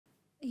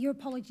Your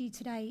apology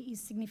today is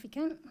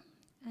significant,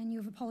 and you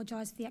have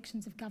apologised for the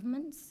actions of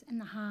governments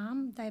and the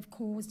harm they have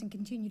caused and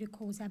continue to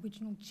cause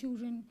Aboriginal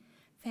children,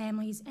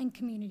 families and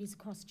communities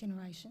across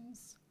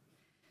generations.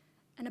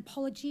 An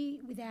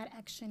apology without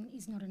action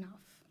is not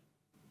enough.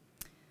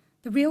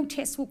 The real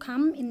test will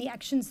come in the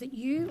actions that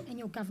you and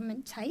your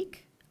government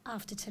take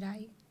after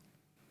today.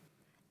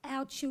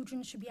 Our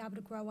children should be able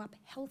to grow up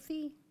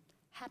healthy,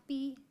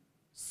 happy,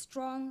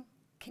 strong,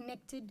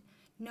 connected,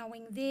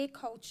 knowing their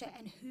culture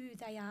and who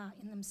they are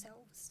in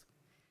themselves.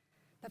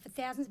 But for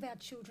thousands of our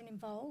children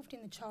involved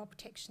in the child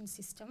protection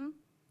system,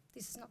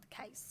 this is not the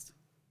case.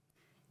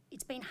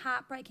 It's been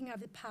heartbreaking over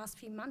the past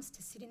few months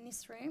to sit in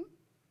this room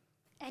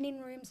and in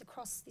rooms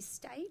across this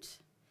state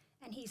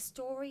and hear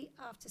story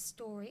after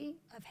story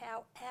of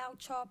how our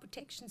child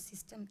protection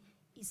system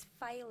is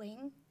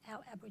failing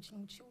our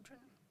Aboriginal children.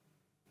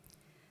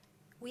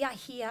 We are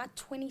here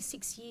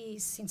 26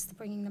 years since the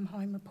Bringing Them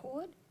Home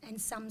report and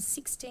some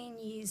 16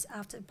 years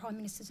after the Prime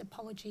Minister's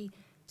apology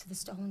to the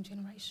stolen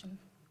generation.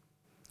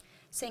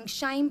 Seeing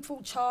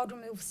shameful child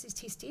removal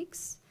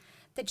statistics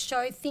that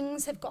show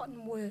things have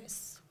gotten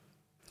worse,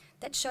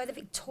 that show that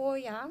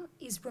Victoria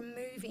is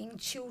removing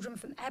children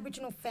from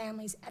Aboriginal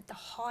families at the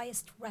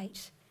highest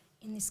rate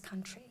in this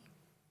country.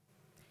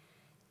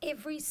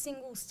 Every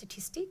single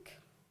statistic,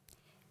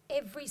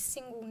 every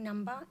single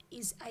number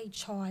is a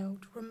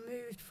child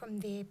removed from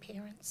their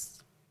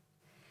parents.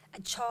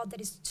 A child that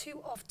is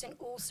too often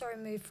also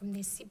removed from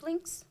their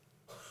siblings,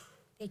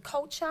 their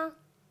culture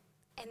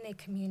and their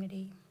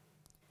community.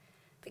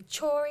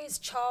 Victoria's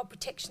child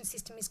protection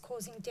system is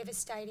causing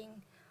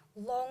devastating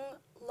long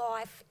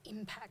life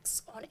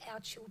impacts on our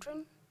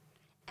children,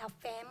 our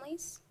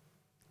families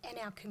and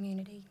our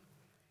community.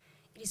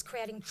 It is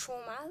creating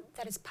trauma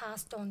that is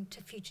passed on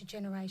to future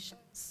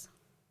generations.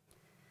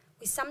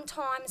 We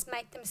sometimes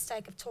make the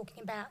mistake of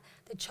talking about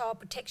the child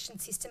protection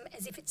system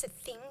as if it's a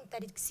thing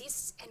that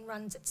exists and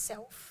runs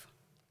itself.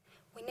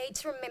 We need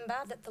to remember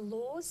that the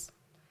laws,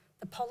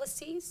 the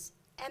policies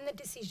and the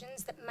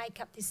decisions that make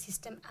up this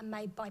system are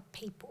made by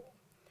people.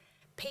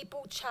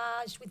 People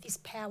charged with this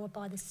power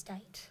by the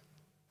state.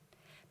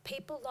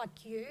 People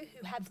like you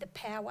who have the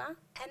power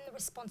and the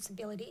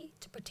responsibility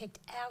to protect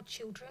our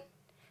children,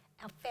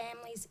 our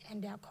families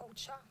and our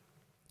culture.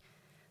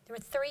 There are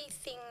three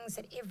things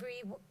that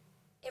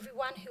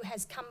everyone who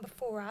has come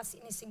before us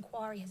in this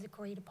inquiry has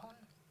agreed upon.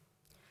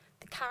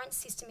 The current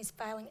system is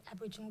failing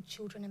Aboriginal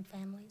children and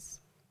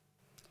families.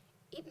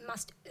 It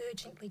must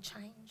urgently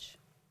change.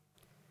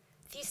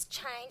 This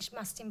change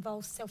must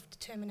involve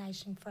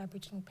self-determination for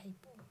Aboriginal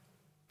people.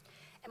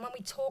 And when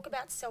we talk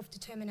about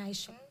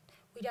self-determination,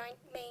 we don't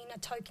mean a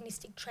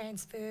tokenistic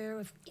transfer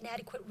of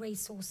inadequate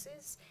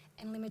resources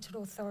and limited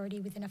authority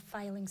within a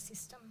failing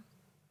system.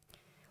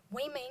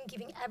 We mean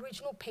giving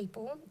Aboriginal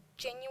people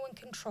genuine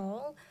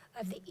control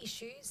of the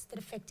issues that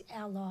affect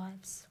our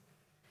lives,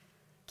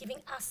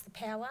 giving us the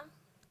power,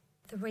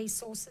 the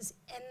resources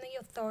and the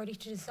authority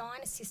to design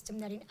a system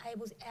that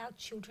enables our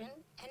children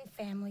and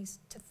families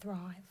to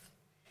thrive.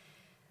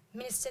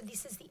 Minister,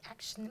 this is the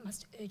action that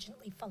must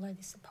urgently follow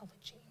this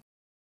apology.